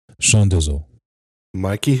Sean Dizzle.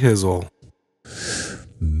 Mikey Hizzle.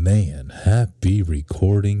 Man, happy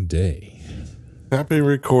recording day. Happy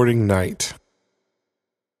recording night.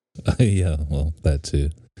 Yeah, well, that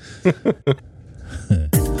too.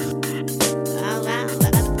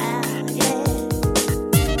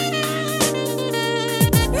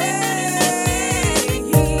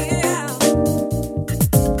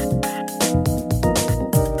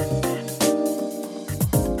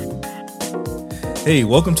 Hey,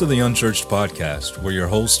 welcome to the Unchurched Podcast, where your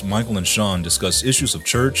hosts Michael and Sean discuss issues of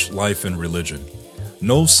church, life, and religion.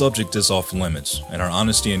 No subject is off limits, and our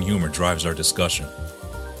honesty and humor drives our discussion.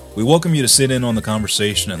 We welcome you to sit in on the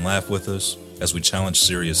conversation and laugh with us as we challenge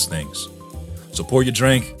serious things. So pour your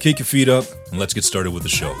drink, kick your feet up, and let's get started with the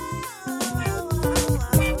show.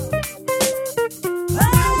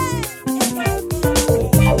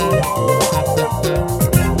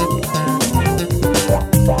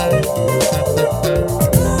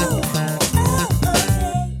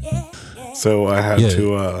 So I had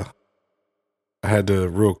to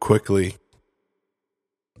real quickly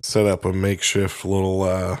set up a makeshift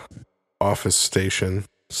little office station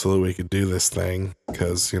so that we could do this thing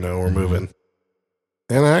because, we're moving.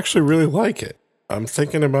 And I actually really like it. I'm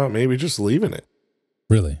thinking about maybe just leaving it.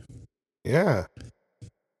 Really? Yeah.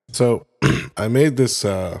 So I made this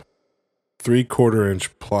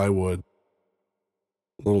 3/4-inch plywood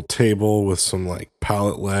little table with some like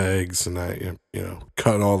pallet legs, and I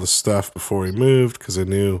cut all the stuff before we moved because I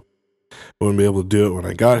knew I wouldn't be able to do it when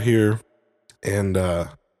I got here. And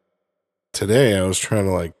today I was trying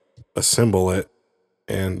to like assemble it,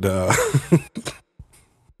 and I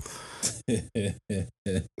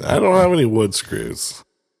don't have any wood screws,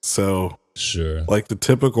 so Sure. like the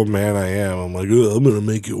typical man I am, I'm like, oh, I'm gonna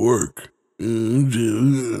make it work,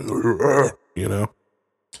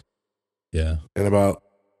 Yeah. And about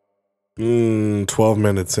 12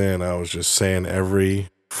 minutes in, I was just saying every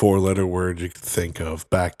 4-letter word you could think of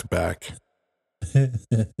back to back. I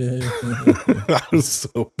was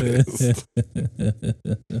so pissed.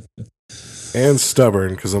 And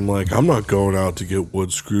stubborn because I'm like, I'm not going out to get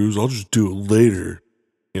wood screws. I'll just do it later,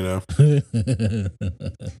 Yeah.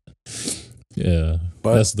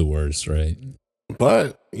 But that's the worst, right?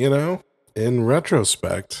 But, in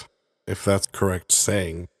retrospect, if that's correct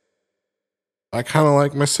saying, I kind of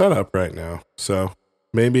like my setup right now. So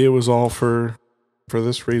maybe it was all for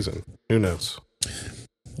this reason. Who knows?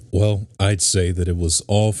 Well, I'd say that it was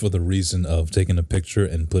all for the reason of taking a picture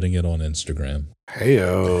and putting it on Instagram.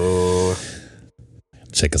 Heyo.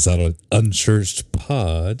 Check us out on Unchurched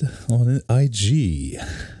Pod on IG.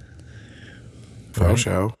 For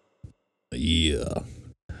show. Yeah.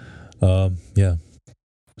 Yeah.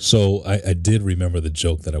 So I did remember the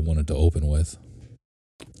joke that I wanted to open with.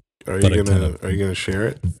 Are you gonna share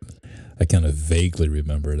it? I kind of vaguely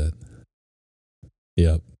remembered it.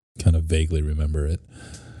 Yep, kind of vaguely remember it.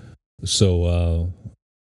 So,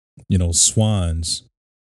 swans,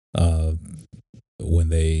 when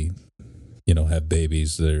they, have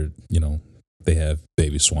babies, they have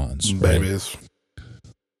baby swans. Right? Babies.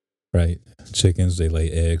 Right. Chickens, they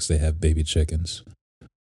lay eggs, they have baby chickens.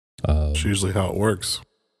 It's usually how it works.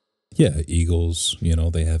 Yeah, eagles,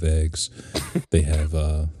 they have eggs. They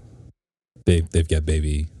have, they've got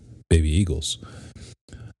baby eagles.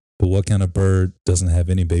 But what kind of bird doesn't have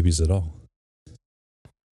any babies at all?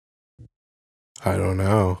 I don't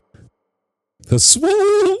know. The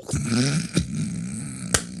swallow.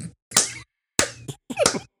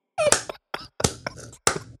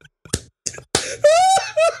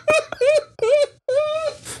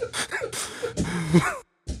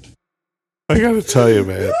 I gotta tell you,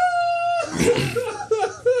 man.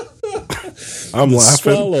 I'm the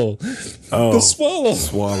laughing. Swallow. Oh, the swallow.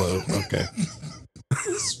 Swallow. Okay.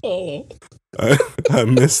 The swallow. I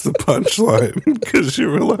missed the punchline because you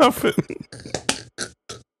were laughing.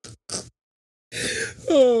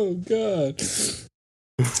 Oh, God.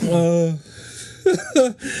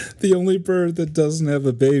 The only bird that doesn't have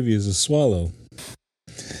a baby is a swallow.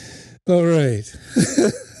 All right.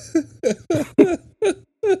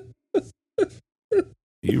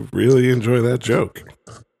 You really enjoy that joke.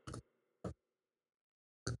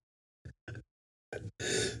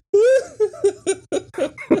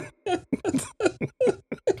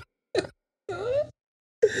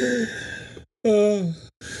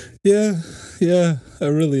 Yeah, I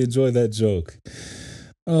really enjoy that joke.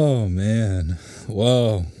 Oh, man.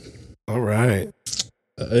 Wow. All right.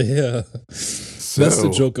 Yeah. So, That's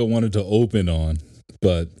the joke I wanted to open on,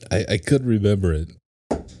 but I couldn't remember it.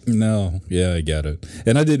 No, yeah, I got it.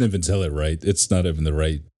 And I didn't even tell it right. It's not even the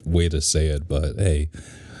right way to say it, but hey,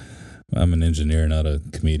 I'm an engineer, not a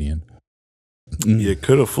comedian. You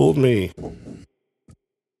could have fooled me.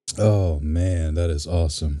 Oh, man, that is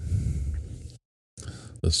awesome.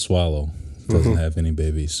 The swallow doesn't have any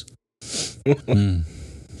babies.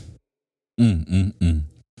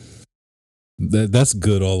 That's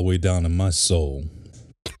good all the way down in my soul.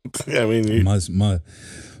 I mean,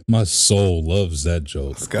 my soul loves that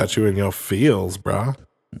joke. It's got you in your feels, brah.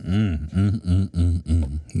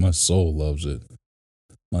 My soul loves it.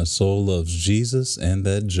 My soul loves Jesus and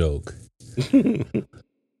that joke.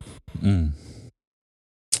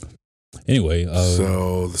 Anyway,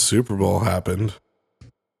 so the Super Bowl happened.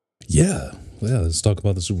 Yeah. Let's talk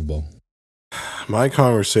about the Super Bowl. My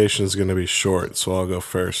conversation is going to be short, so I'll go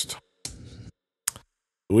first.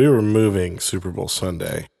 We were moving Super Bowl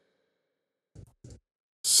Sunday.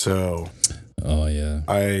 So, oh yeah,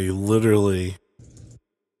 I literally,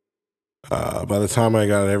 by the time I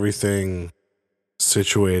got everything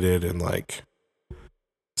situated and like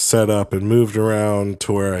set up and moved around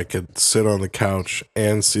to where I could sit on the couch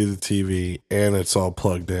and see the TV and it's all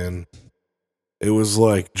plugged in, it was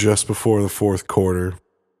like just before the fourth quarter.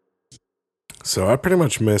 So I pretty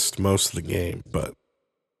much missed most of the game, but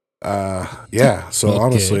yeah. So okay.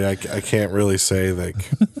 Honestly, I can't really say like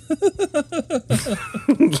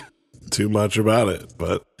too much about it,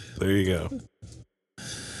 but there you go.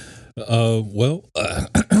 Well,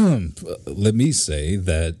 let me say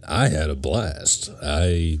that I had a blast.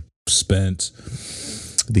 I spent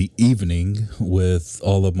the evening with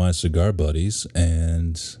all of my cigar buddies,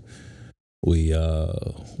 and we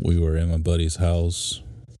were in my buddy's house,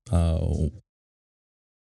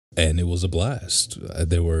 and it was a blast.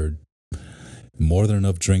 There were more than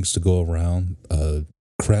enough drinks to go around, a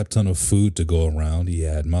crap ton of food to go around. He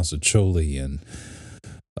had massacholi and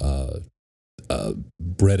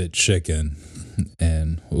breaded chicken,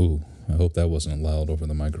 and I hope that wasn't loud over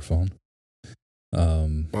the microphone.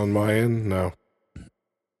 On my end, no.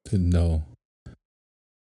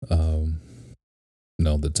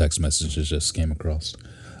 No, the text messages just came across.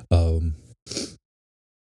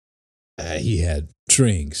 He had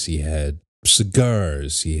drinks, he had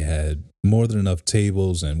cigars, he had more than enough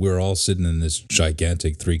tables, and we were all sitting in this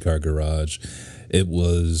gigantic 3-car garage. It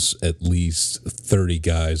was at least 30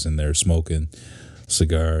 guys in there smoking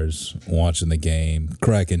cigars, watching the game,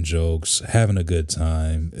 cracking jokes, having a good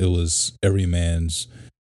time. It was every man's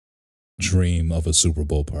dream of a Super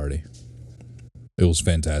Bowl party. It was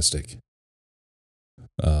fantastic.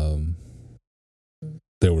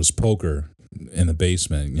 There was poker in the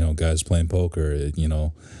basement, guys playing poker.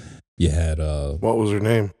 You had what was her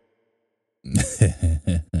name?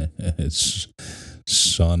 It's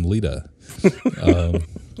Sean Lita.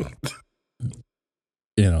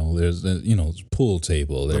 There's pool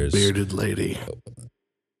table. There's the bearded lady.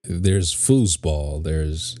 There's foosball.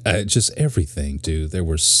 There's just everything, dude. There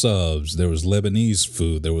were subs. There was Lebanese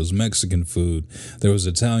food. There was Mexican food. There was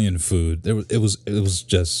Italian food. It was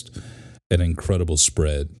just an incredible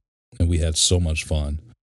spread, and we had so much fun.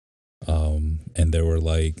 And there were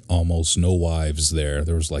like almost no wives there.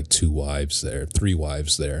 There was like 2 wives there, 3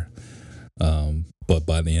 wives there. But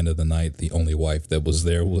by the end of the night, the only wife that was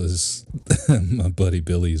there was my buddy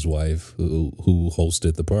Billy's wife, who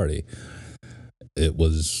hosted the party. It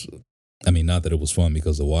was, not that it was fun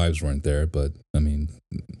because the wives weren't there, but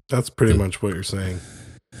that's pretty much what you're saying.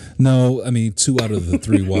 No, 2 out of the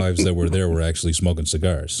 3 wives that were there were actually smoking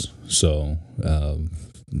cigars, so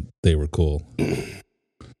they were cool.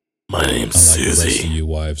 My name's Susie. The rest of you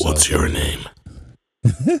wives. What's your name?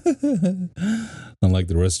 Unlike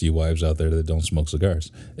the rest of you wives out there that don't smoke cigars.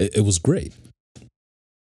 It was great.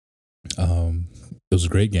 It was a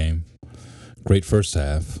great game. Great first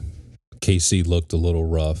half. KC looked a little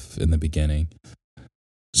rough in the beginning.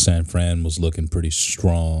 San Fran was looking pretty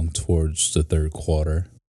strong towards the third quarter.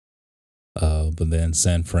 But then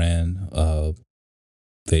San Fran,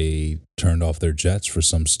 they turned off their jets for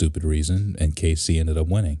some stupid reason, and KC ended up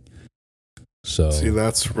winning. So see,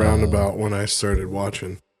 that's roundabout when I started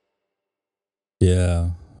watching.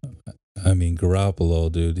 Yeah.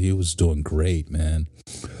 Garoppolo, dude, he was doing great, man.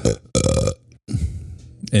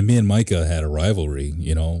 And me and Micah had a rivalry,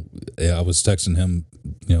 I was texting him,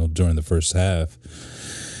 during the first half.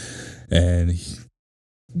 And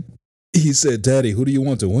he said, "Daddy, who do you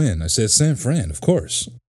want to win?" I said, "San Fran, of course.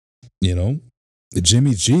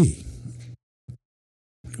 Jimmy G."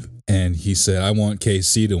 And he said, "I want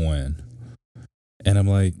KC to win." And I'm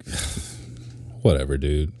like, whatever,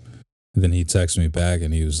 dude. And then he texted me back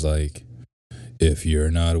and he was like, "If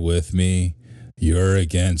you're not with me, you're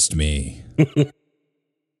against me."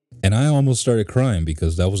 And I almost started crying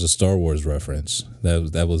because that was a Star Wars reference.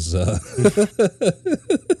 That was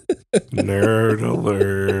nerd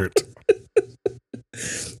alert.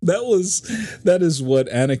 That is what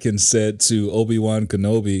Anakin said to Obi-Wan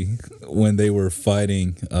Kenobi when they were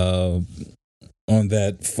fighting on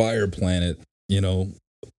that fire planet,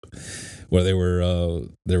 where they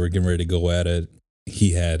were getting ready to go at it.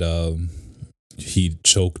 He had he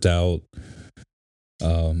choked out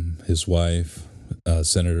his wife,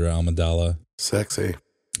 Senator Amidala. Sexy.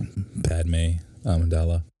 Padme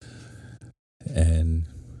Amidala. And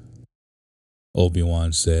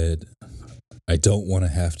Obi-Wan said, I don't want to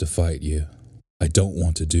have to fight you. I don't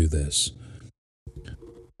want to do this.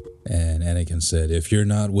 And Anakin said, if you're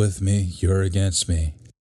not with me, you're against me.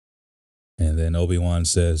 And then Obi-Wan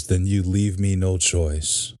says, then you leave me no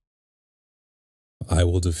choice. I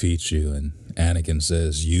will defeat you. And Anakin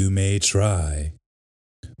says, you may try,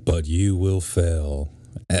 but you will fail.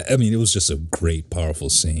 I mean, it was just a great, powerful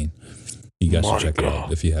scene. You guys should check it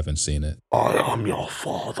out if you haven't seen it. I am your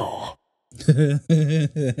father.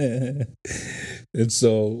 And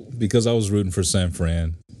so, because I was rooting for San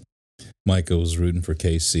Fran, Micah was rooting for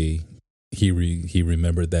KC. He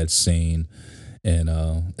remembered that scene in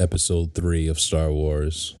episode 3 of Star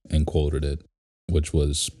Wars and quoted it, which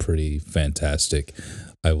was pretty fantastic.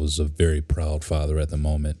 I was a very proud father at the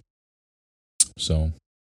moment. So,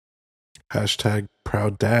 hashtag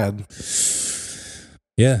proud dad.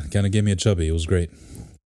 Yeah, kind of gave me a chubby. It was great.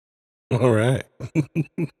 All right.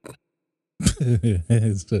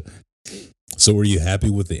 So were you happy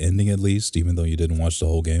with the ending at least, even though you didn't watch the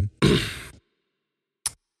whole game?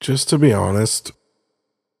 Just to be honest,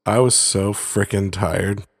 I was so freaking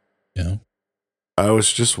tired. Yeah. I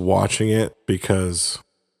was just watching it because,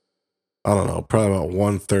 I don't know, probably about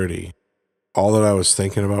 1:30. All that I was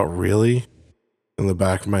thinking about really in the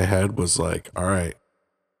back of my head was like, all right,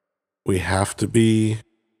 we have to be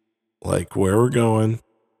like where we're going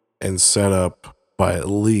and set up by at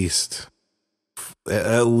least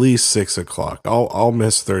 6 o'clock. I'll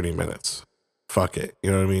miss 30 minutes. Fuck it. You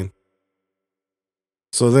know what I mean?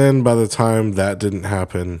 So then by the time that didn't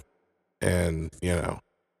happen, and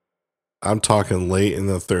I'm talking late in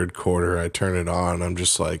the third quarter, I turn it on. I'm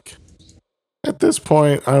just like, at this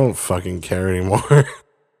point, I don't fucking care anymore.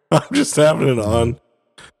 I'm just having it on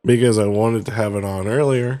because I wanted to have it on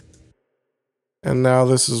earlier. And now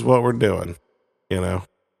this is what we're doing, So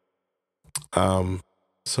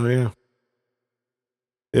yeah.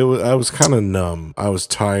 I was kind of numb. I was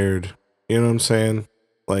tired. You know what I'm saying?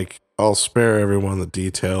 Like, I'll spare everyone the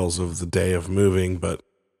details of the day of moving, but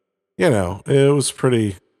it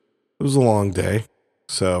was a long day.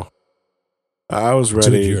 So I was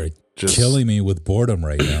ready. Dude, you're killing me with boredom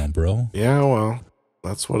right now, bro. Yeah, well,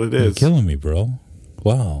 that's what it is. You're killing me, bro.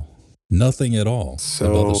 Wow. Nothing at all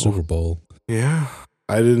about the Super Bowl. Yeah.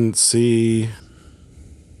 I didn't see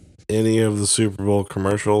any of the Super Bowl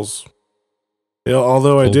commercials.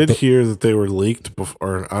 Although I did hear that they were leaked before,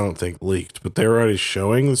 or I don't think leaked, but they were already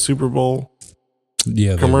showing the Super Bowl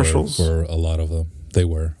commercials. For a lot of them. They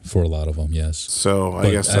were for a lot of them, yes. So I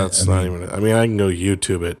guess that's not even, I mean, I can go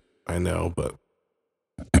YouTube it, I know, but.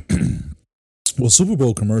 Well, Super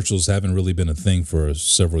Bowl commercials haven't really been a thing for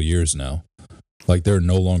several years now. Like, they're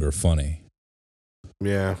no longer funny.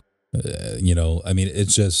 Yeah. I mean,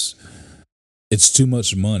 it's too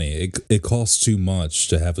much money. It costs too much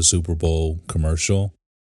to have a Super Bowl commercial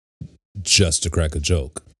just to crack a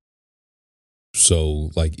joke.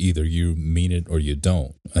 So, like, either you mean it or you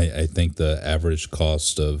don't. I think the average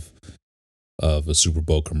cost of a Super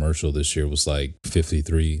Bowl commercial this year was like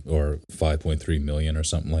 53 or 5.3 million or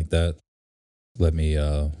something like that. Let me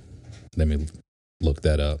look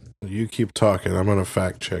that up. You keep talking. I'm gonna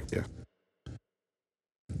fact check you.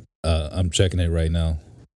 I'm checking it right now.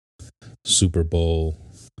 Super Bowl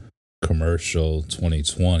commercial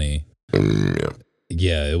 2020.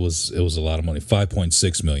 Yeah, it was a lot of money.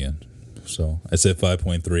 5.6 million. So I said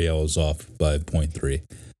 5.3. I was off by 0.3.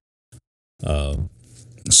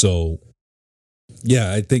 So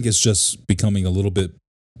yeah, I think it's just becoming a little bit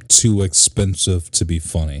too expensive to be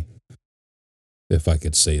funny. If I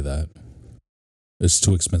could say that. It's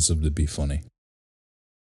too expensive to be funny.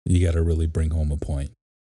 You got to really bring home a point.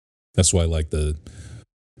 That's why I like the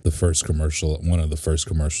first commercial, one of the first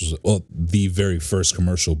commercials. Well, the very first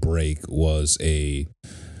commercial break was a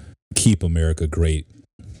Keep America Great,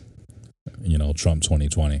 Trump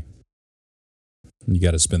 2020. You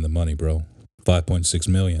got to spend the money, bro. 5.6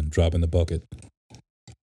 million, drop in the bucket.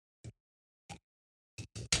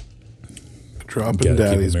 Drop in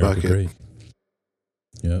daddy's bucket. Great.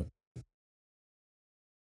 Yep.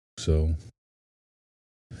 So,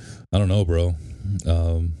 I don't know, bro.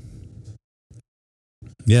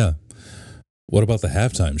 Yeah. What about the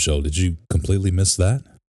halftime show? Did you completely miss that?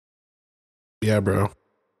 Yeah, bro.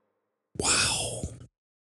 Wow.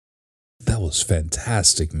 was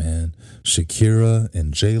fantastic, man. Shakira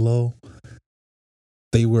and J-Lo,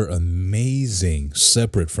 they were amazing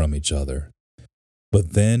separate from each other.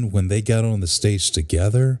 But then when they got on the stage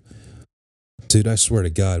together, dude, I swear to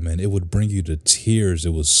God, man, it would bring you to tears.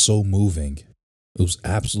 It was so moving. It was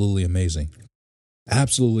absolutely amazing.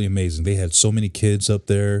 Absolutely amazing. They had so many kids up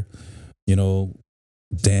there, you know,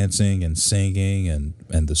 dancing and singing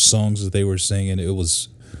and the songs that they were singing. It was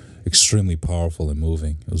extremely powerful and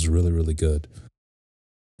moving. It was really, really good.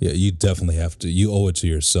 Yeah, you definitely have to. You owe it to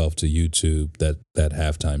yourself to YouTube that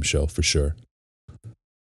halftime show for sure.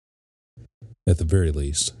 At the very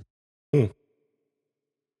least.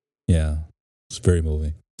 Yeah, it's very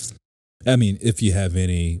moving. I mean, if you have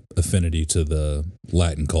any affinity to the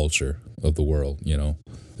Latin culture of the world, you know,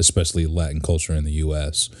 especially Latin culture in the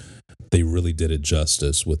U.S., they really did it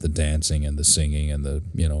justice with the dancing and the singing and the,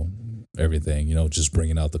 you know, everything, you know, just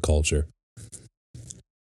bringing out the culture.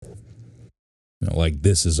 You know, like,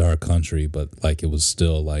 this is our country, but like it was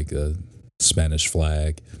still like a Spanish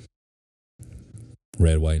flag,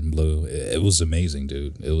 red, white, and blue. It was amazing,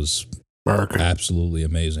 dude. It was absolutely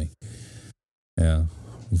amazing. Yeah,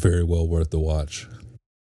 very well worth the watch.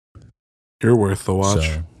 You're worth the watch.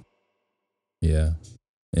 So, yeah.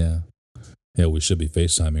 Yeah, we should be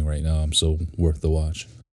FaceTiming right now. I'm so worth the watch.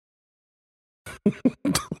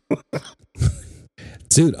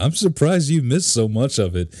 Dude, I'm surprised you missed so much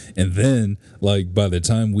of it. And then, like, by the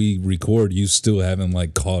time we record, you still haven't,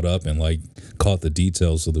 like, caught up and, like, caught the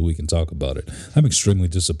details so that we can talk about it. I'm extremely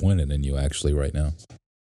disappointed in you, actually, right now.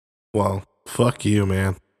 Well, fuck you,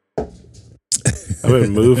 man. I've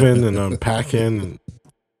been moving and unpacking. And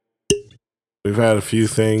we've had a few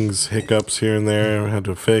hiccups here and there, had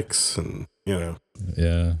to fix, and, you know.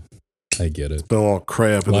 Yeah, I get it. It's been a little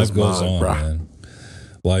crap in this goes mind, on, bro. Man.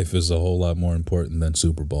 Life is a whole lot more important than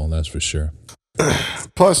Super Bowl, that's for sure.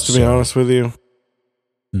 Plus, to be honest with you,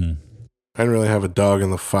 I didn't really have a dog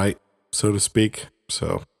in the fight, so to speak.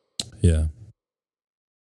 So, yeah.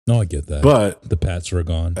 No, I get that. But the Pats were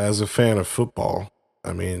gone. As a fan of football,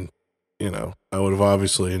 I mean, you know, I would have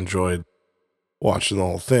obviously enjoyed watching the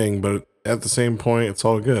whole thing, but at the same point, it's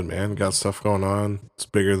all good, man. Got stuff going on. It's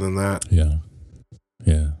bigger than that. Yeah.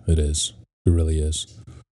 Yeah, it is. It really is.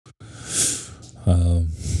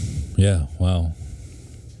 Yeah, wow.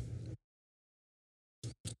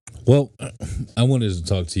 Well, I wanted to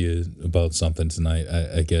talk to you about something tonight.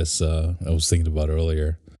 I guess I was thinking about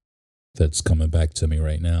earlier that's coming back to me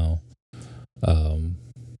right now. And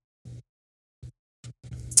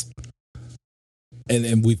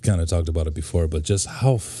we've kind of talked about it before, but just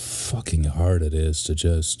how fucking hard it is to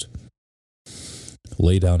just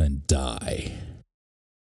lay down and die.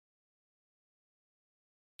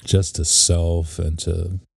 Just to self and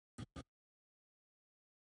to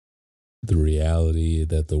the reality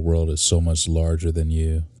that the world is so much larger than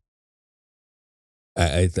you.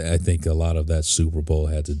 I think a lot of that Super Bowl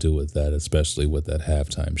had to do with that, especially with that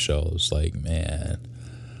halftime show. It's like, man,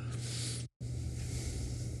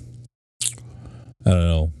 I don't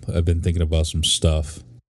know. I've been thinking about some stuff.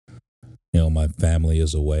 You know, my family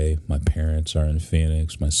is away. My parents are in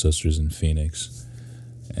Phoenix. My sister's in Phoenix.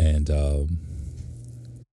 And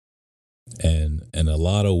in a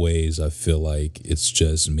lot of ways, I feel like it's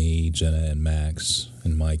just me, Jenna, and Max,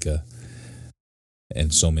 and Micah.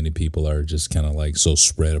 And so many people are just kind of like so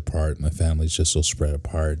spread apart. My family's just so spread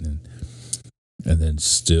apart. And then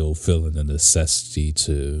still feeling the necessity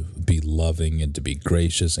to be loving and to be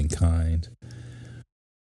gracious and kind.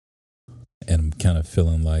 And I'm kind of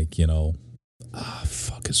feeling like, you know,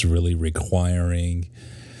 it's really requiring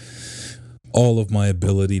all of my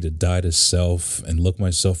ability to die to self and look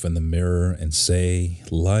myself in the mirror and say,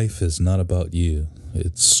 life is not about you.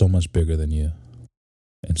 It's so much bigger than you.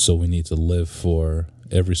 And so we need to live for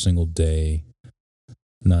every single day,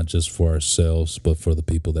 not just for ourselves, but for the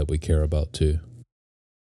people that we care about too.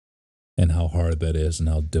 And how hard that is and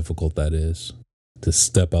how difficult that is to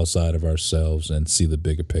step outside of ourselves and see the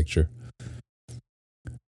bigger picture.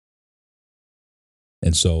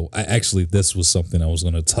 And so this was something I was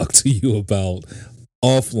going to talk to you about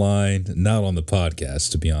offline, not on the podcast,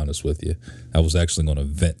 to be honest with you. I was actually going to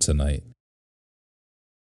vent tonight.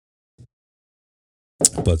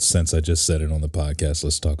 But since I just said it on the podcast,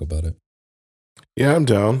 let's talk about it. Yeah, I'm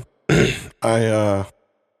down. I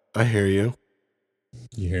hear you.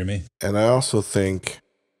 You hear me? And I also think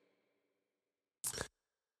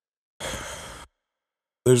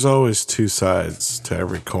there's always two sides to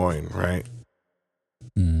every coin, right?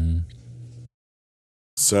 Mm.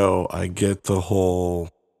 So I get the whole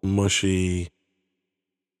mushy,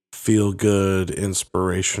 feel good,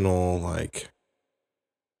 inspirational, like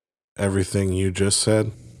everything you just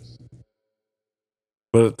said.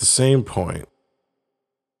 But at the same point,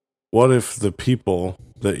 what if the people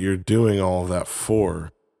that you're doing all of that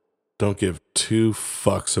for don't give two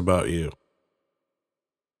fucks about you?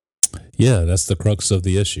 Yeah, that's the crux of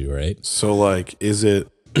the issue, right? So, like, is it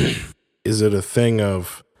a thing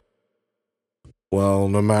of, well,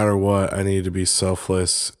 no matter what, I need to be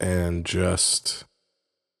selfless and just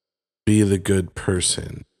be the good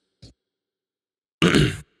person?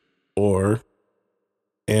 or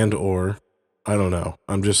I don't know.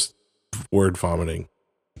 I'm just word vomiting.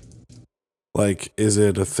 Like, is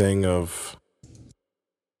it a thing of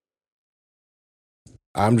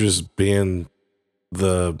I'm just being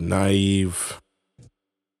the naive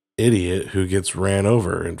idiot who gets ran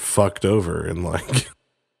over and fucked over and like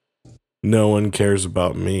no one cares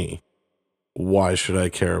about me? Why should I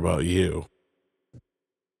care about you?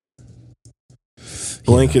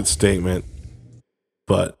 Blanket statement,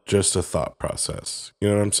 but just a thought process. You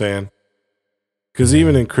know what I'm saying? Because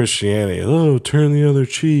even in Christianity, turn the other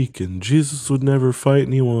cheek, and Jesus would never fight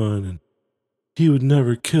anyone, and he would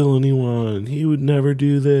never kill anyone, he would never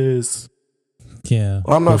do this. Yeah.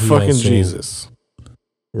 Well, I'm not fucking Jesus.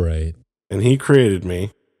 Right. And he created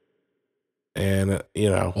me. And,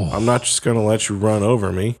 I'm not just going to let you run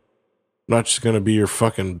over me. I'm not just going to be your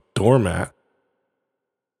fucking doormat.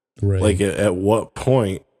 Right. Like, at what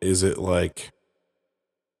point is it like,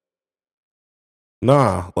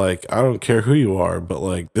 nah, like, I don't care who you are, but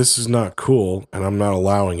like, this is not cool, and I'm not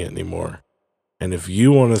allowing it anymore. And if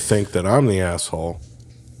you want to think that I'm the asshole,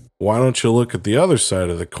 why don't you look at the other side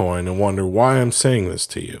of the coin and wonder why I'm saying this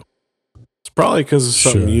to you? It's probably because of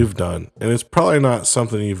something you've done. And it's probably not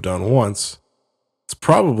something you've done once. It's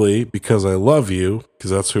probably because I love you,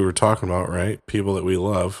 because that's who we're talking about, right? People that we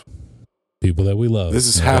love. People that we love. This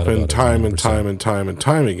has happened time and time and time and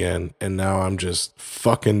time again, and now I'm just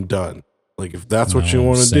fucking done. Like, if that's what you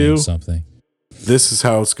want to do, this is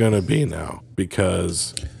how it's going to be now,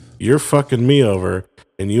 because you're fucking me over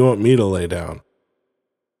and you want me to lay down.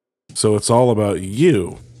 So it's all about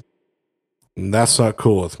you. And that's not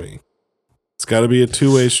cool with me. It's got to be a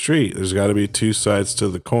two-way street. There's got to be two sides to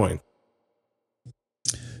the coin.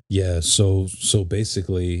 Yeah, so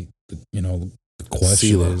basically, the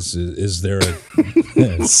question is there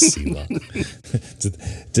a Sila.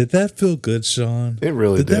 Did that feel good, Sean? It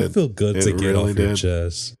really did. Did that feel good to get really off your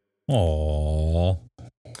chest? Aww.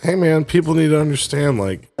 Hey, man, people need to understand,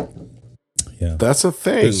 like, that's a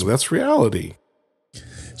thing. That's reality.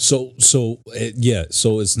 So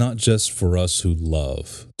it's not just for us who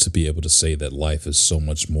love to be able to say that life is so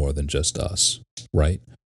much more than just us, right?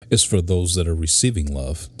 It's for those that are receiving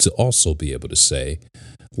love to also be able to say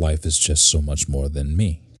life is just so much more than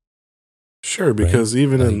me. Sure, because right?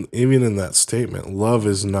 even in that statement, love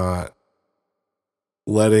is not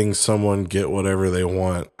letting someone get whatever they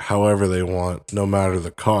want, however they want, no matter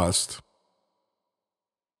the cost.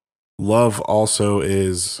 Love also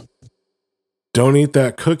is, don't eat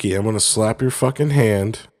that cookie. I'm going to slap your fucking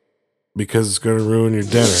hand because it's going to ruin your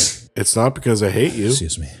dinner. It's not because I hate you.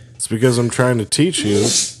 Excuse me. It's because I'm trying to teach you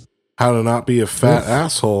how to not be a fat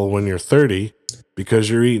asshole when you're 30 because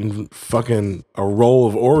you're eating fucking a roll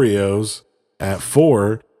of Oreos at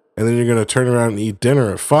 4 and then you're going to turn around and eat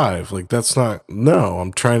dinner at 5. Like, that's not, no,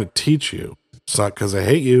 I'm trying to teach you. It's not because I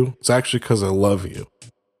hate you. It's actually because I love you.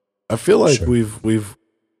 I feel like we've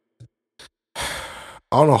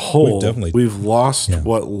on a whole, we've lost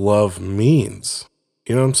what love means.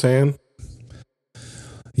 You know what I'm saying?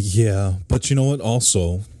 Yeah, but you know what?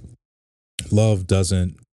 Also, love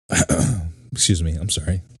doesn't... Excuse me, I'm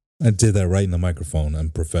sorry. I did that right in the microphone. I'm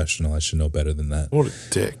professional. I should know better than that. What a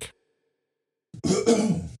dick.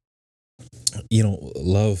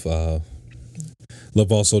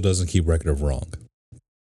 Love also doesn't keep record of wrong.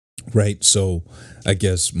 Right? So I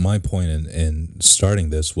guess my point in starting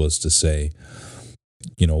this was to say,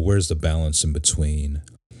 where's the balance in between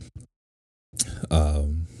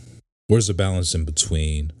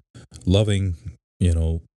loving,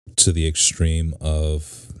 to the extreme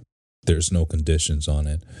of there's no conditions on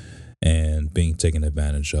it and being taken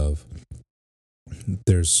advantage of.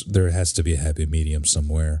 There has to be a happy medium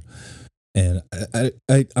somewhere. And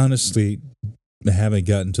I honestly haven't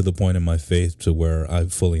gotten to the point in my faith to where I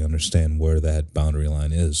fully understand where that boundary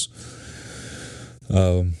line is.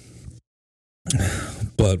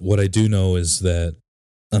 But what I do know is that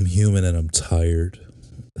I'm human and I'm tired.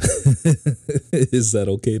 Is that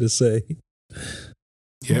okay to say?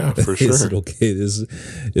 Yeah, for sure. Is it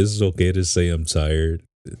okay to say I'm tired?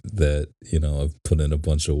 That, I've put in a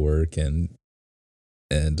bunch of work and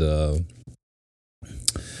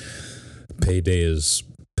payday is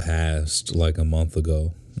passed like a month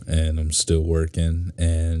ago and I'm still working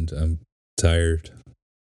and I'm tired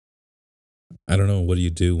I don't know. What do you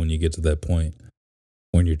do when you get to that point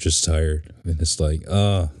when you're just tired and it's like,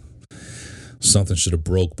 something should have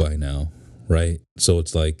broke by now, right? So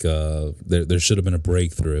it's like there should have been a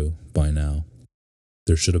breakthrough by now.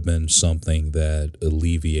 There should have been something that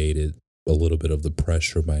alleviated a little bit of the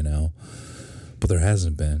pressure by now, but there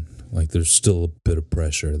hasn't been. Like there's still a bit of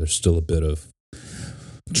pressure. There's still a bit of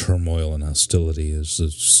turmoil and hostility.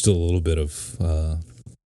 There's still a little bit of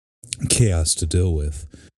chaos to deal with.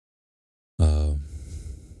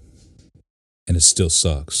 And it still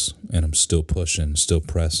sucks. And I'm still pushing, still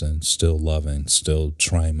pressing, still loving, still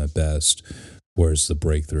trying my best. Where's the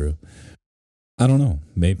breakthrough? I don't know.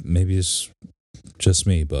 Maybe it's just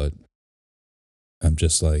me, but I'm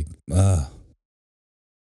just like,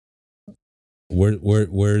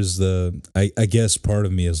 where's the, I guess part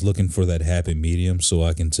of me is looking for that happy medium so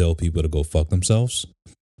I can tell people to go fuck themselves.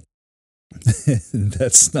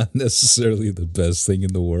 That's not necessarily the best thing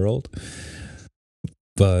in the world,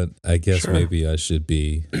 but I guess maybe I should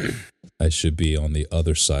be on the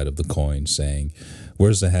other side of the coin saying,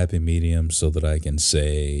 where's the happy medium so that I can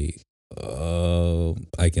say,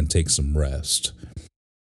 I can take some rest.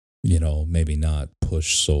 You know, maybe not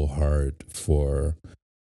push so hard for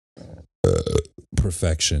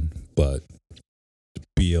perfection, but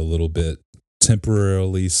be a little bit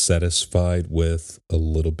temporarily satisfied with a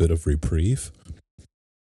little bit of reprieve.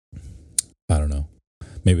 I don't know.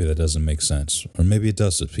 Maybe that doesn't make sense. Or maybe it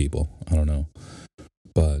does to people. I don't know.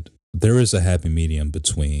 But there is a happy medium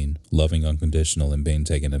between loving unconditional and being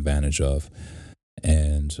taken advantage of.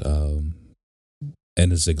 And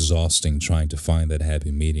it's exhausting trying to find that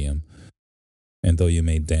happy medium. And though you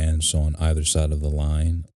may dance on either side of the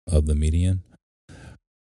line of the median,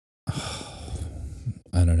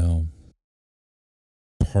 I don't know.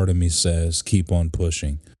 Part of me says, keep on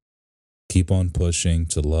pushing. Keep on pushing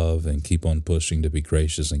to love and keep on pushing to be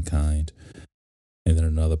gracious and kind. And then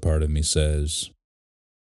another part of me says,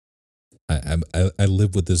 I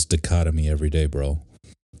live with this dichotomy every day, bro.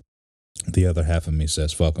 The other half of me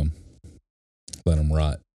says, fuck them. Let them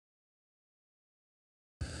rot.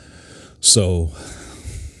 So,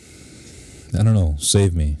 I don't know.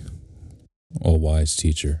 Save me, oh wise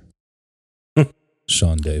teacher.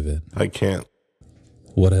 Sean David. I can't.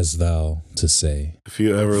 What hast thou to say? If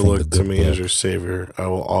you ever look to me as your savior, I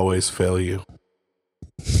will always fail you.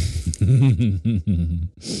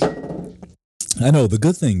 I know. The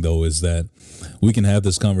good thing, though, is that we can have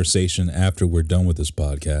this conversation after we're done with this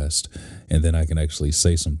podcast, and then I can actually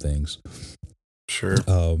say some things. Sure.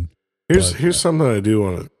 Here's something I do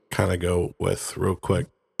want to kind of go with real quick.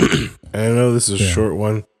 And I know this is a short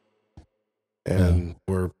one, and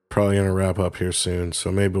we're probably going to wrap up here soon,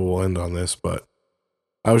 so maybe we'll end on this, but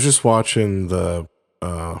I was just watching the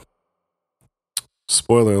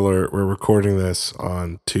spoiler alert, we're recording this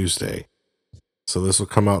on Tuesday. So this will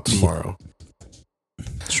come out tomorrow.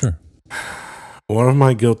 Sure. One of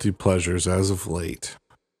my guilty pleasures as of late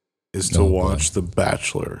is to watch The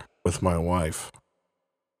Bachelor with my wife.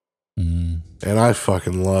 And I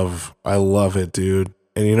fucking love it, dude.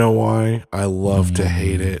 And you know why? I love to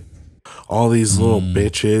hate it. All these little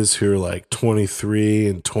bitches who are like 23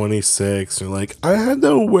 and 26 are like, I had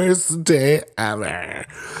the worst day ever.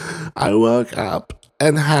 I woke up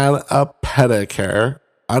and had a pedicure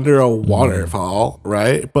under a waterfall,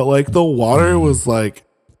 right? But like the water was like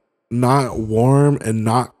not warm and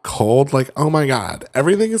not cold. Like, oh my God,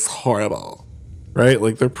 everything is horrible, right?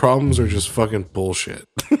 Like their problems are just fucking bullshit.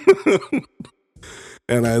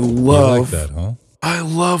 And I love that, huh? I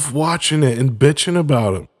love watching it and bitching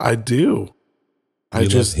about them. I do. I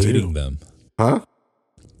just love hating them. Huh?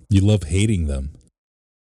 You love hating them.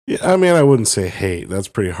 Yeah, I mean, I wouldn't say hate. That's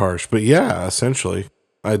pretty harsh. But yeah, essentially,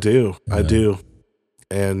 I do. Yeah. I do.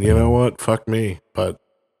 And you know what? Fuck me. But,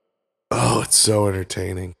 oh, it's so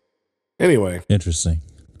entertaining. Anyway. Interesting.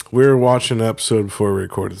 We were watching an episode before we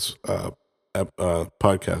recorded this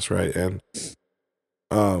podcast, right? And,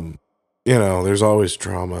 you know, there's always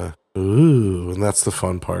drama. Ooh, and that's the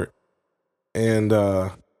fun part. And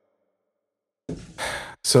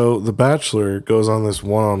so the Bachelor goes on this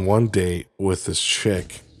one-on-one date with this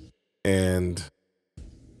chick, and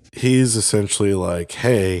he's essentially like,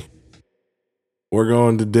 hey, we're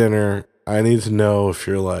going to dinner. I need to know if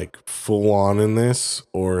you're like full on in this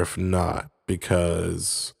or if not,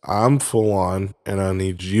 because I'm full on and I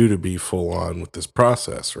need you to be full on with this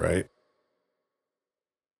process, right?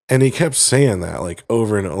 And he kept saying that like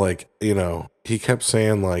over and like, you know, he kept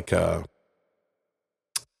saying like,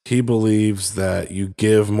 he believes that you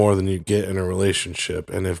give more than you get in a relationship.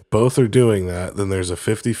 And if both are doing that, then there's a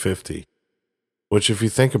 50-50, which if you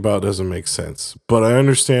think about doesn't make sense. But I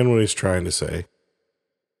understand what he's trying to say.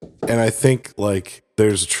 And I think like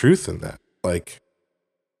there's truth in that. Like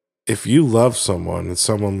if you love someone and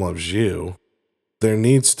someone loves you, there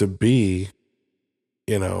needs to be,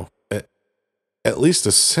 you know, at least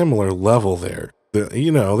a similar level there.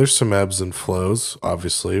 You know, there's some ebbs and flows,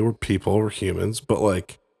 obviously. We're people, we're humans, but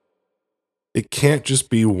like it can't just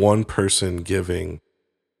be one person giving,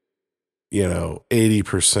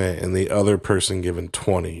 80% and the other person giving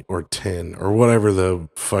 20 or 10 or whatever the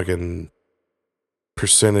fucking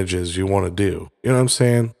percentages you want to do. You know what I'm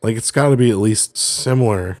saying? Like it's got to be at least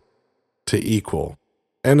similar to equal.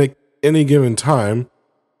 And at any given time,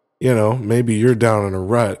 maybe you're down in a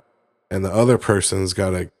rut and the other person's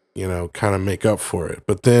got to, kind of make up for it.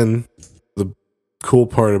 But then the cool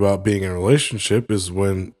part about being in a relationship is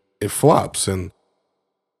when it flops and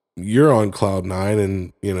you're on cloud nine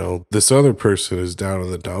and, this other person is down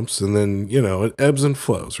in the dumps and then, it ebbs and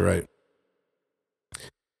flows, right?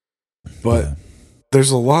 But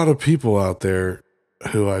there's a lot of people out there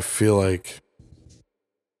who I feel like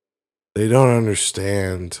they don't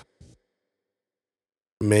understand.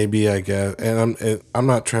 Maybe I guess, and I'm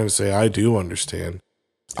not trying to say I do understand.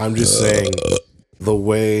 I'm just saying the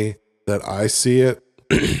way that I see it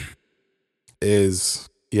is,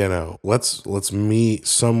 let's meet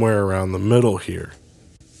somewhere around the middle here.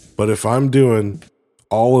 But if I'm doing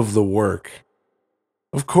all of the work,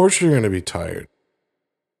 of course you're going to be tired.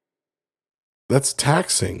 That's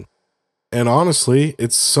taxing. And honestly,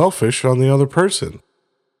 it's selfish on the other person.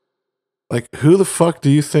 Like, who the fuck do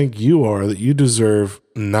you think you are that you deserve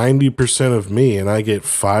 90% of me and I get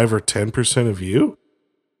 5 or 10% of you?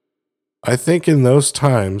 I think in those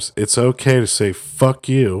times, it's okay to say fuck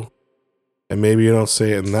you. And maybe you don't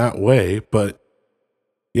say it in that way, but,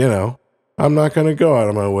 I'm not going to go out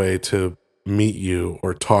of my way to meet you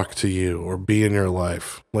or talk to you or be in your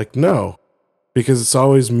life. Like, no, because it's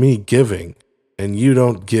always me giving and you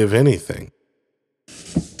don't give anything.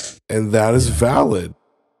 And that is valid.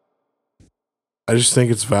 I just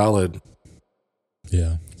think it's valid.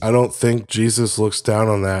 Yeah. I don't think Jesus looks down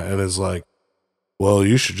on that and is like, well,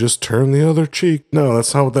 you should just turn the other cheek. No,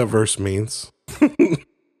 that's not what that verse means.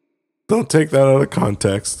 Don't take that out of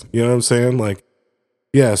context. You know what I'm saying? Like,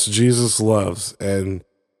 yes, Jesus loves, and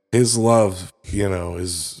his love,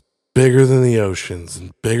 is bigger than the oceans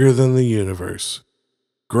and bigger than the universe.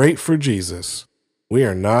 Great for Jesus. We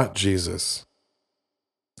are not Jesus.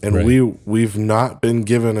 And right. we've not been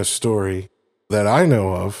given a story that I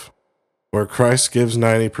know of where Christ gives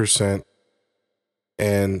 90%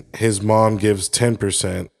 and his mom gives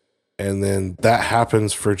 10%, and then that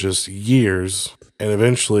happens for just years, and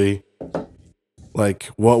eventually, like,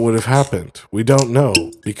 what would have happened? We don't know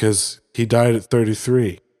because he died at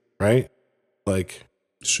 33, right? Like,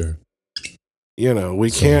 Sure. we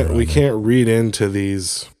can't read into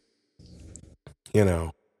these,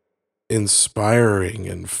 inspiring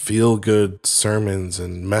and feel good sermons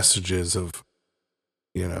and messages of,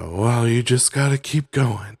 well, you just got to keep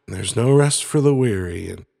going. There's no rest for the weary,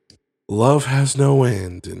 and love has no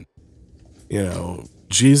end, and,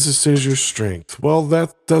 Jesus is your strength. Well,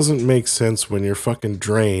 that doesn't make sense when you're fucking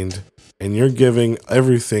drained and you're giving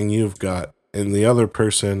everything you've got, and the other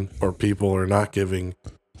person or people are not giving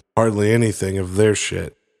hardly anything of their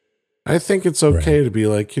shit. I think it's okay to be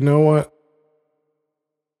like, you know what?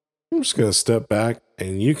 I'm just going to step back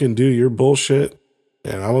and you can do your bullshit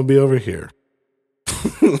and I'm going to be over here.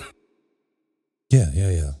 Yeah.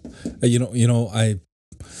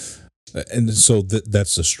 And so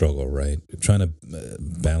that's the struggle, right? Trying to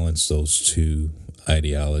balance those two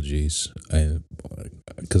ideologies.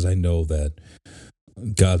 Because I know that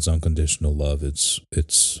God's unconditional love, it's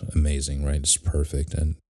amazing, right? It's perfect,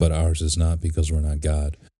 but ours is not because we're not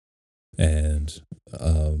God, and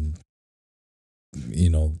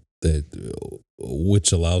that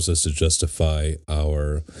which allows us to justify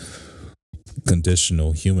our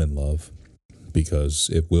conditional human love, because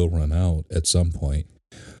it will run out at some point.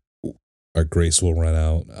 Our grace will run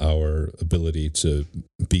out. Our ability to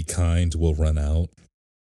be kind will run out.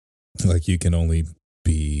 Like, you can only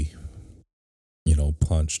be,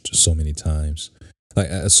 punched so many times.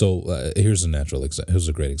 Here's here's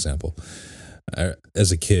a great example.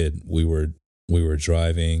 As a kid, we were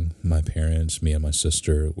driving. My parents, me and my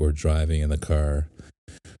sister, were driving in the car,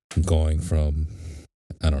 going from,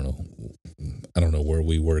 I don't know where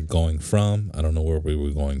we were going from. I don't know where we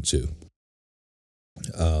were going to.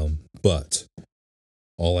 But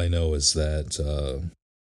all I know is that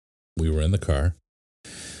we were in the car,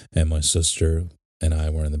 and my sister and I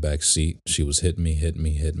were in the back seat. She was hitting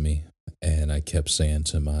me, and I kept saying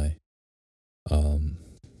to my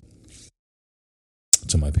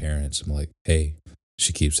parents, I'm like, "Hey,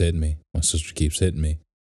 she keeps hitting me. My sister keeps hitting me."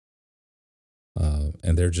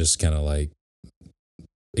 And they're just kind of like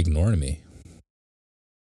ignoring me.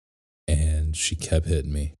 And she kept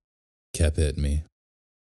hitting me, kept hitting me.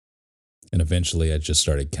 And eventually I just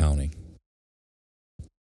started counting.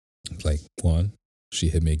 Like 1, she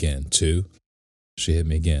hit me again. 2, she hit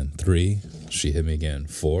me again. 3, she hit me again.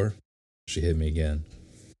 4, she hit me again.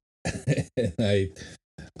 And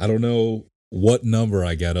I don't know what number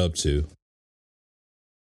I got up to.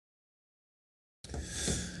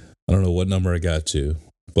 I don't know what number I got to,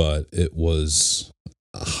 but it was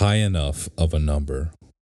high enough of a number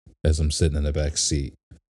as I'm sitting in the back seat.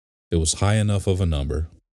 It was high enough of a number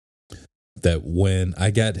that when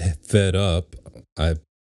I got fed up, I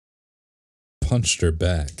punched her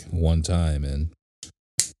back one time and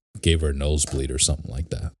gave her a nosebleed or something like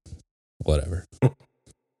that. Whatever.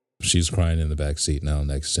 She's crying in the back seat now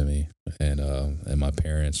next to me, and my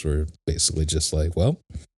parents were basically just like, "Well,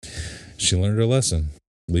 she learned her lesson.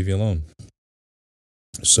 Leave you alone."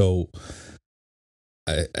 So,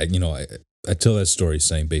 I tell that story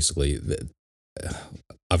saying basically that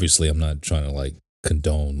obviously I'm not trying to like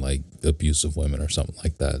condone like abuse of women or something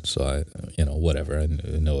like that. So whatever. I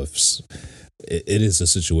know if it is a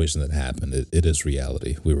situation that happened, it is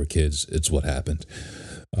reality. We were kids. It's what happened.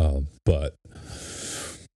 But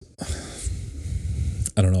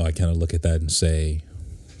I don't know. I kind of look at that and say,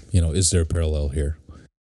 is there a parallel here?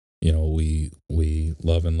 We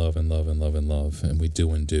love and love and love and love and love, and we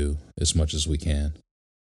do and do as much as we can.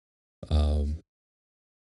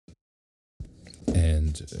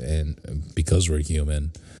 And because we're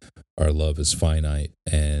human, our love is finite,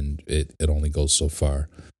 and it only goes so far.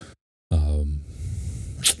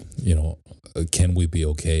 Can we be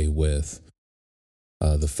okay with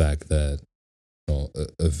the fact that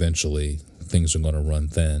eventually things are going to run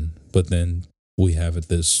thin, but then we have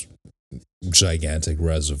this gigantic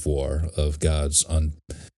reservoir of God's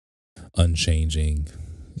unchanging,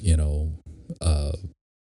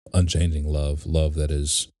 unchanging love that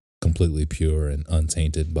is completely pure and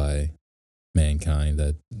untainted by mankind,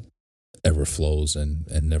 that ever flows and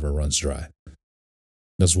never runs dry.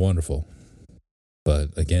 That's wonderful.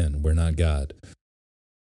 But again, we're not God.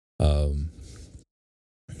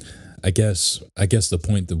 I guess the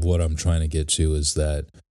point of what I'm trying to get to is that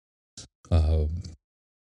I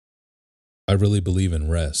really believe in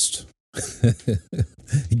rest,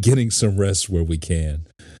 getting some rest where we can,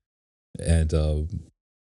 and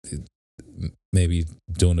maybe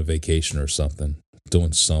doing a vacation or something,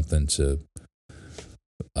 doing something to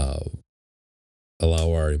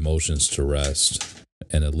allow our emotions to rest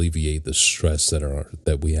and alleviate the stress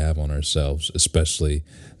that we have on ourselves, especially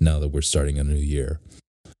now that we're starting a new year.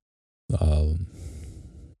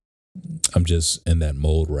 I'm just in that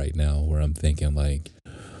mode right now where I'm thinking like,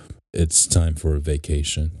 it's time for a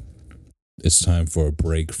vacation. It's time for a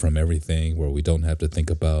break from everything, where we don't have to think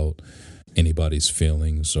about anybody's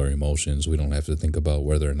feelings or emotions. We don't have to think about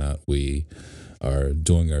whether or not we are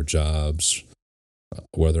doing our jobs,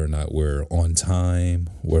 whether or not we're on time,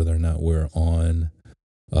 whether or not we're on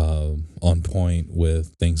point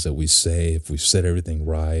with things that we say, if we've said everything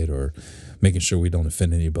right, or making sure we don't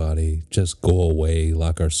offend anybody. Just go away,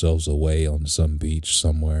 lock ourselves away on some beach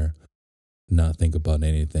somewhere, not think about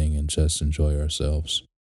anything, and just enjoy ourselves.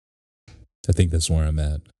 I think that's where I'm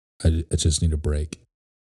at. I just need a break.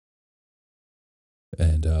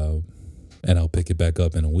 And I'll pick it back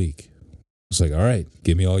up in a week. It's like, all right,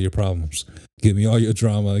 give me all your problems. Give me all your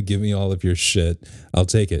drama. Give me all of your shit. I'll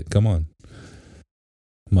take it. Come on.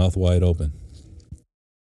 Mouth wide open.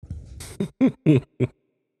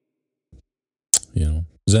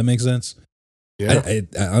 Does that make sense? Yeah. I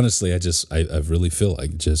honestly, I really feel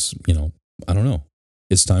like just, I don't know.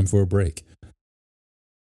 It's time for a break.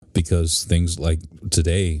 Because things like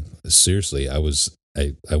today, seriously, I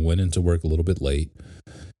went into work a little bit late,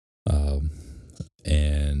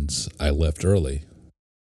 and I left early,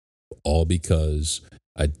 all because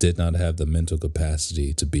I did not have the mental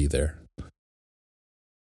capacity to be there.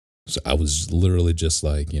 So I was literally just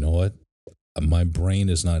like, you know what? My brain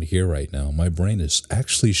is not here right now. My brain is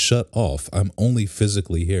actually shut off. I'm only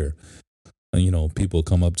physically here. And, people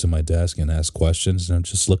come up to my desk and ask questions, and I'm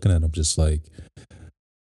just looking at them just like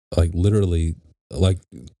literally like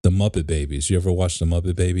the Muppet Babies. You ever watch the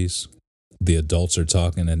Muppet Babies? The adults are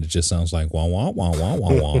talking and it just sounds like wah wah wah wah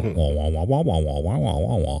wah wah wah wah wah wah wah wah wah wah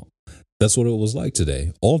wah wah. That's what it was like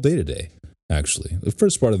today, all day today. Actually, the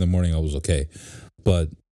first part of the morning I was okay, but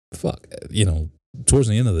fuck, towards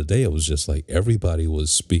the end of the day it was just like everybody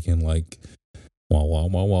was speaking like wah wah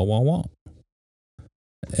wah wah wah wah,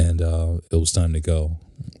 and it was time to go.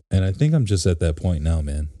 And I think I'm just at that point now,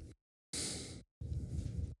 man.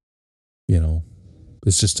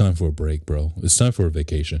 It's just time for a break, bro. It's time for a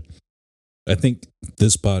vacation. I think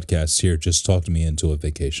this podcast here just talked me into a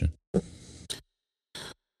vacation.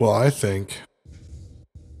 Well, I think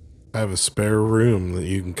I have a spare room that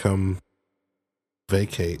you can come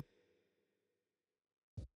vacate.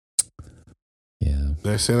 Yeah.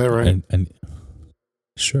 Did I say that right? And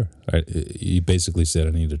sure. You basically said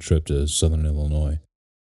I need a trip to Southern Illinois.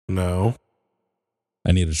 No.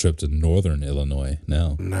 I need a trip to Northern Illinois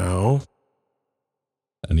now. No.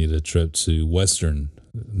 I need a trip to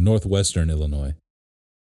Northwestern Illinois.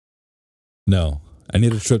 No. I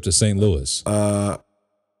need a trip to St. Louis.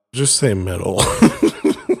 Just say middle.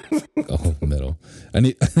 Oh, middle. I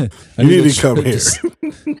need you need to come here.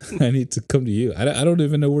 I need to come to you. I don't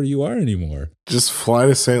even know where you are anymore. Just fly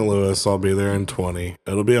to St. Louis. I'll be there in 20.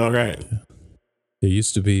 It'll be all right. It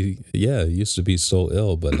used to be so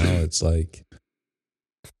ill, but now it's like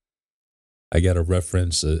I got to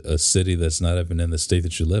reference a city that's not even in the state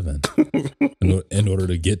that you live in in order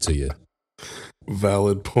to get to you.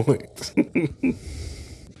 Valid point.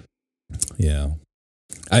 Yeah.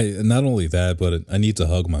 Not only that, but I need to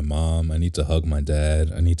hug my mom. I need to hug my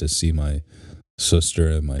dad. I need to see my sister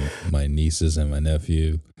and my nieces and my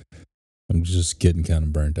nephew. I'm just getting kind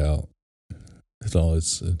of burnt out.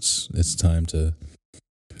 It's time to.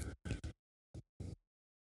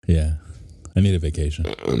 Yeah, I need a vacation.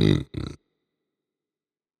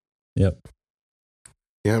 Yep.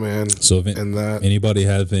 Yeah, man. So if anybody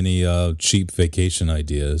have any cheap vacation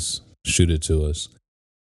ideas, shoot it to us.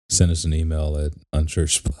 Send us an email at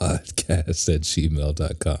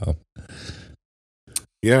unchurchpodcast@gmail.com.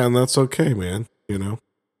 Yeah, and that's okay, man. You know?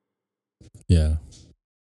 Yeah.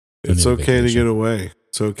 It's okay to get away.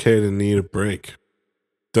 It's okay to need a break.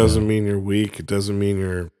 Doesn't mean you're weak. It doesn't mean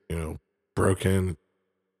you're, broken.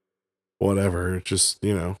 Whatever. It's just,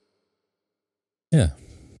 Yeah.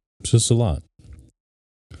 It's just a lot.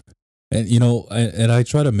 And, I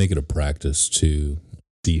try to make it a practice to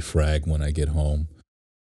defrag when I get home.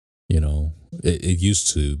 It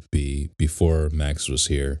used to be before Max was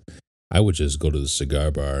here. I would just go to the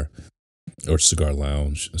cigar bar or cigar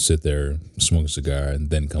lounge, sit there, smoke a cigar, and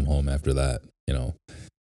then come home after that, And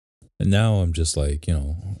now I'm just like,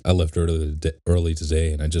 I left early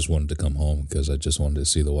today, and I just wanted to come home because I just wanted to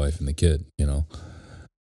see the wife and the kid,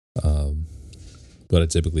 But I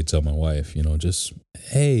typically tell my wife, just,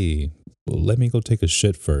 hey, let me go take a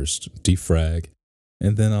shit first, defrag,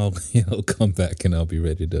 and then I'll, come back and I'll be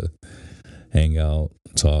ready to hang out,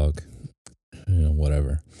 talk,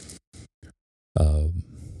 whatever.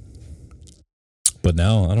 But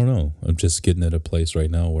now, I don't know. I'm just getting at a place right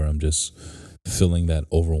now where I'm just feeling that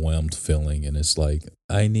overwhelmed feeling. And it's like,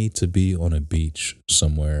 I need to be on a beach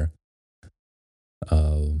somewhere.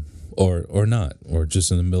 Or not, or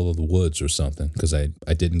just in the middle of the woods or something. Because I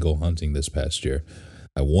didn't go hunting this past year.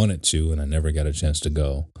 I wanted to, and I never got a chance to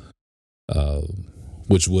go.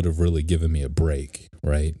 Which would have really given me a break,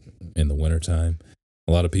 right? In the wintertime.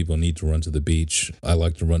 A lot of people need to run to the beach. I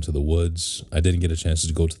like to run to the woods. I didn't get a chance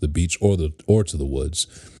to go to the beach or to the woods.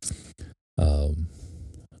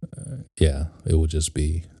 Yeah, it would just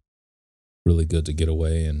be really good to get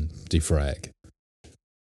away and defrag.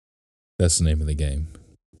 That's the name of the game.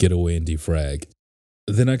 Get away and defrag.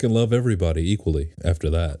 Then I can love everybody equally after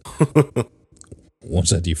that.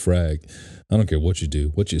 Once I defrag, I don't care what you do,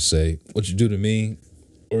 what you say, what you do to me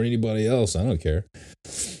or anybody else. I don't care.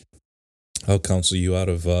 I'll counsel you out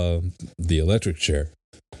of the electric chair.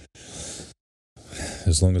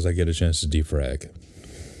 As long as I get a chance to defrag.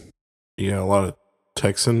 You got a lot of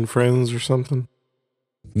Texan friends or something?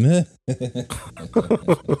 Aren't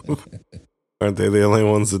they the only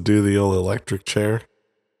ones that do the old electric chair?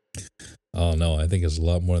 Oh, no, I think it's a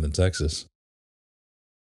lot more than Texas.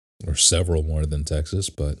 Or several more than Texas,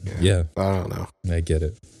 but yeah. I don't know. I get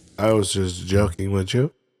it. I was just joking with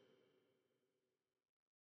you.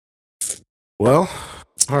 Well,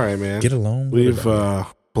 all right, man. Get along. We've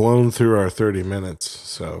blown through our 30 minutes,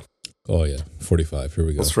 so. Oh, yeah. 45. Here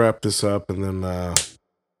we go. Let's wrap this up, and then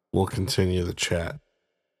we'll continue the chat.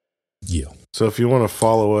 Yeah. So if you want to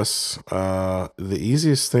follow us, the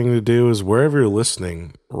easiest thing to do is wherever you're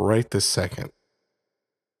listening right this second.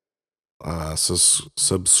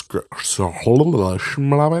 Subscribe,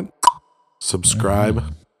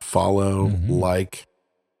 follow, like,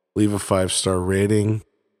 leave a 5-star rating,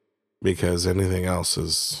 because anything else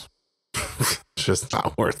is just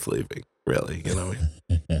not worth leaving, really. You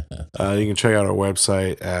can check out our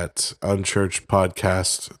website at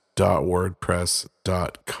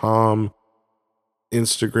unchurchpodcast.wordpress.com.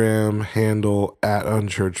 Instagram handle at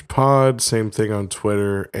unchurchpod. Same thing on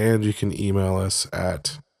Twitter. And you can email us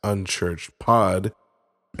at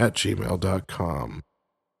unchurchpod@gmail.com.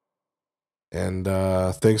 And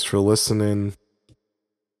thanks for listening.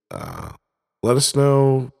 Let us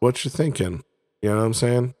know what you're thinking. You know what I'm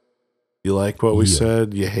saying? You like what we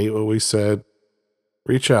said? You hate what we said?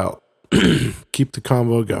 Reach out. Keep the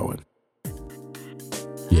convo going.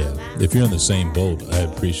 Yeah. If you're in the same boat, I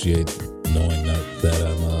appreciate knowing that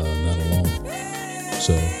I'm not alone.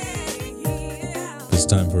 So it's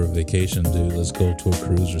time for a vacation, dude. Let's go to a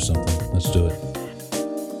cruise or something. Let's do it.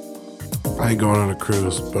 I ain't going on a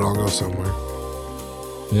cruise, but I'll go somewhere.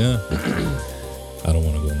 Yeah. I don't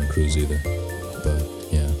want to go on a cruise either. But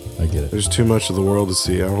yeah, I get it. There's too much of the world to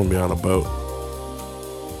see. I don't want to be on a boat.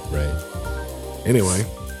 Right. Anyway.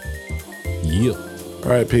 Yep.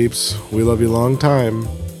 All right, peeps. We love you long time.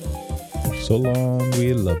 So long.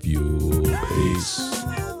 We love you. Peace. Peace.